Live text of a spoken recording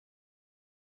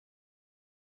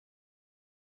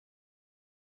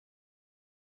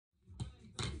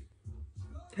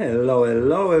Hello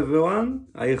everyone.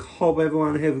 I hope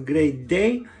everyone have a great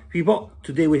day. People,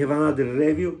 today we have another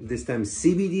review, this time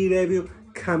CBD review,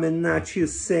 coming at you,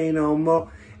 say no more.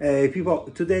 People,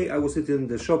 today I was sitting in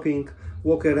the shopping,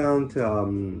 walk around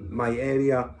my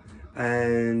area,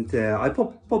 and I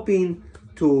pop in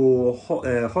to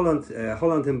Holland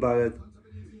and Barrett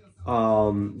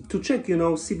to check,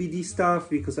 CBD stuff,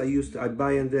 because I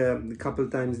buy in there a couple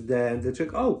times there, and they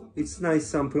check, oh, it's nice,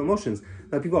 some promotions.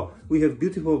 Now people, we have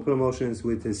beautiful promotions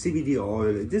with CBD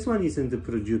oil. This one is in the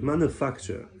produce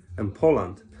manufacturer in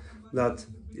Poland. That's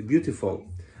beautiful.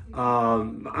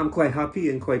 I'm quite happy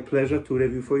and quite pleasure to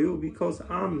review for you, because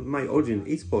my origin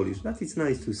is Polish. That is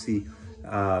nice to see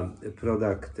a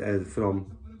product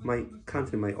from my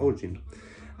country, my origin.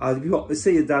 People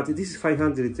say that this is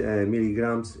 500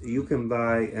 milligrams. You can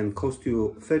buy and cost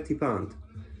you £30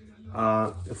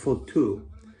 for two,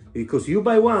 because you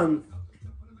buy one,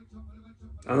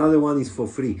 another one is for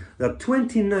free. That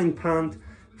 £29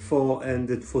 for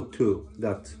two.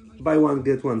 That buy one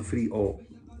get one free, or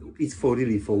it's for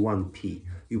really for 1p.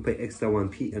 You pay extra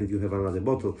 1p and you have another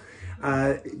bottle.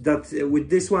 With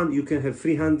this one you can have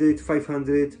 300,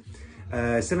 500.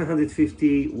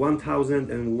 750,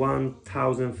 1000 and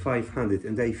 1500,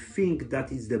 and I think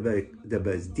that is the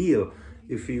best deal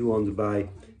if you want to buy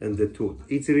and the two.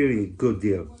 It's a really good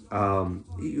deal.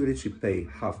 You literally pay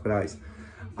half price.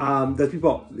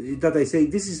 That I say,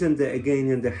 this is again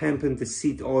in the hemp and the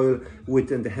seed oil with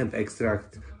the hemp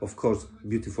extract, of course,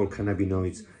 beautiful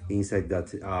cannabinoids inside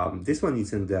that. This one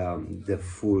is in the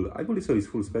full, I believe so, it's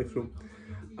full spectrum.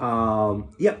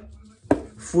 Yeah,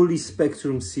 fully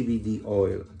spectrum CBD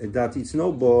oil. That it's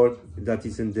no bore, that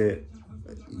is in the,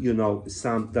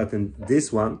 some that in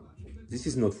this one. This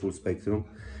is not full spectrum.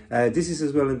 This is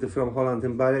as well in the from Holland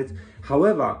and Barrett.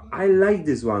 However, I like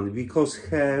this one because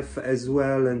have as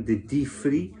well and the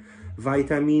D3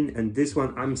 vitamin, and this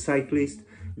one I'm cyclist,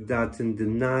 that in the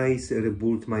nice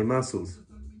rebuild my muscles.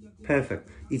 Perfect.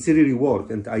 It's really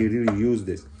work, and I really use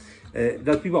this.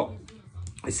 That people,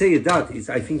 I say that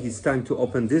I think it's time to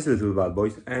open this little bad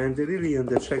boys and really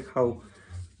check how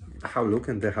look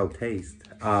and how taste.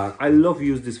 I love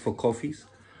use this for coffees.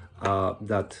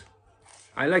 That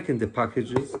I like in the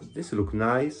packages. This look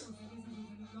nice.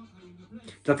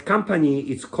 That company,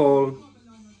 it's called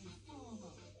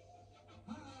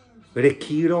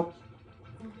Rekiro.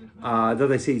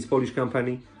 That I say it's Polish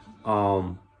company.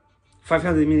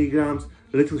 500 milligrams,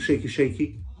 little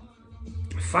shaky.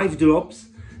 5 drops.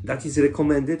 That is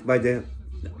recommended by the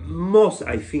most,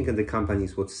 I think, and the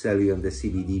companies what sell you on the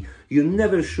CBD. You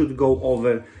never should go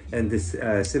over, and this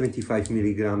 75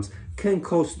 milligrams can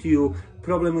cost you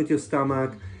problem with your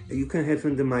stomach. You can have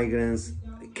in the migraines.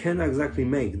 Can exactly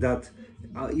make that.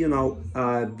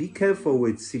 Be careful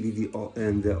with CBD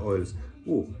and the oils.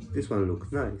 Oh, this one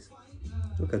looks nice.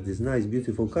 Look at this nice,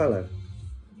 beautiful color.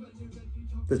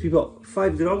 That people,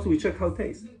 5 drops. We check how it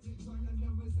tastes.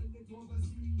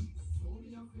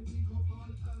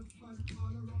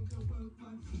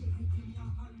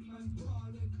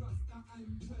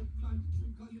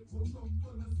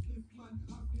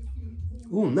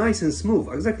 Oh, nice and smooth.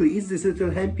 Exactly, it's this little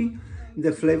hempy,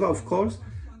 the flavor, of course.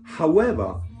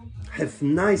 However, have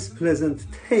nice, pleasant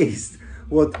taste.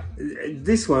 What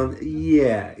this one,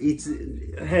 yeah, this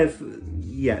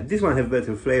one have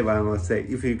better flavor, I must say,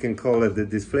 if you can call it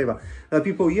this flavor.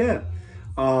 People, yeah,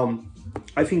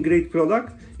 I think great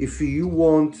product. If you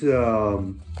want,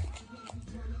 you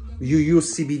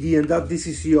use CBD and that, this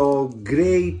is your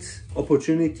great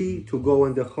opportunity to go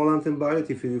in the Holland and Barrett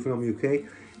if you're from UK.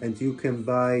 And you can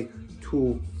buy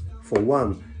 2 for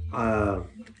 1.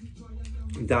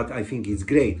 That I think is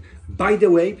great. By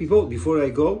the way, people, before I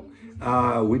go,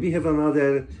 we have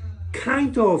another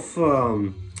kind of,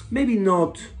 maybe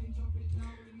not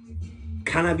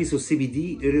cannabis or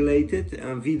CBD related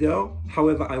video.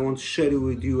 However, I want to share it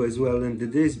with you as well in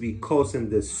this, because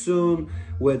in the soon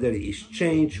weather is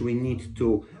changed, we need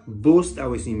to boost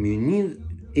our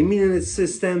immune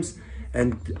systems.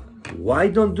 And why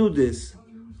don't do this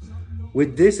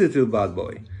with this little bad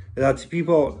boy? That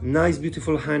people, nice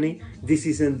beautiful honey. This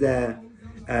is in the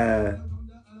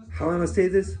how am I say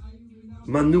this,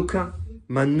 Manuka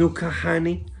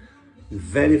honey,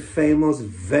 very famous,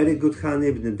 very good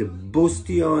honey, the boost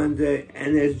you and the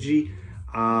energy.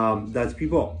 That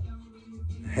people,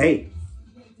 hey,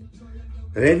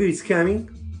 review is coming,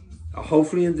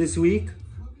 hopefully in this week.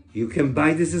 You can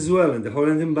buy this as well in the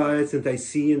Holland and Barrett, and I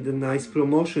see in the nice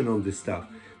promotion on this stuff.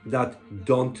 That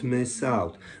don't miss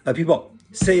out. People,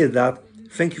 say that.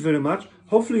 Thank you very much.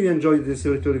 Hopefully you enjoyed this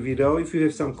little video. If you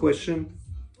have some question,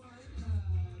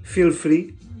 feel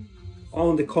free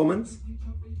on the comments.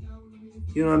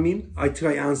 You know what I mean? I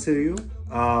try answer you.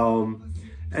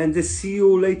 And see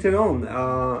you later on.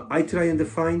 I try and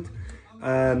find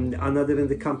another in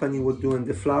the company was doing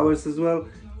the flowers as well,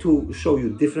 to show you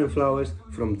different flowers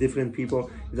from different people,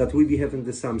 that we'll be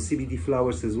having some CBD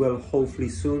flowers as well, hopefully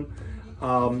soon.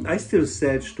 I still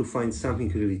search to find something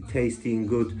really tasty and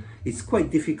good. It's quite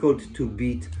difficult to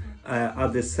beat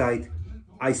other side.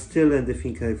 I still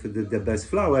think I have the best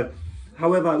flower.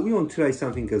 However, we want to try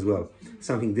something as well,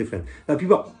 something different. Now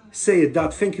people, say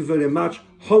that, thank you very much.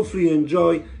 Hopefully you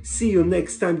enjoy. See you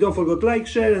next time. Don't forget like,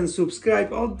 share and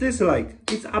subscribe or dislike.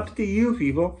 It's up to you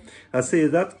people. I say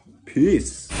that,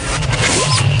 peace.